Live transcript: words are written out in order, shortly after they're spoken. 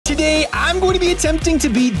Today, I'm going to be attempting to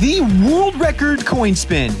beat the world record coin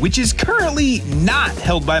spin, which is currently not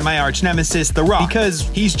held by my arch nemesis, The Rock, because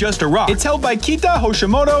he's just a rock. It's held by Kita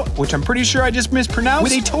Hoshimoto, which I'm pretty sure I just mispronounced,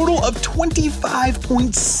 with a total of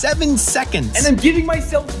 25.7 seconds. And I'm giving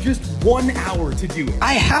myself just 1 hour to do it.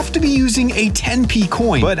 I have to be using a 10p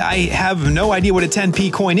coin, but I have no idea what a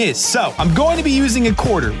 10p coin is, so I'm going to be using a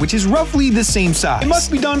quarter, which is roughly the same size. It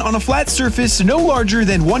must be done on a flat surface no larger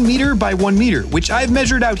than 1 meter by 1 meter, which I've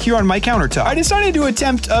measured out here on my countertop. I decided to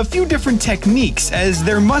attempt a few different techniques, as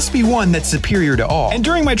there must be one that's superior to all. And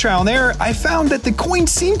during my trial and error, I found that the coin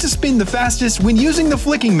seemed to spin the fastest when using the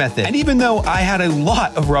flicking method. And even though I had a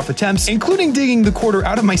lot of rough attempts, including digging the quarter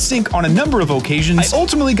out of my sink on a number of occasions, I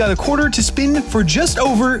ultimately got a quarter to spin for just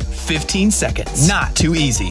over 15 seconds. Not too easy.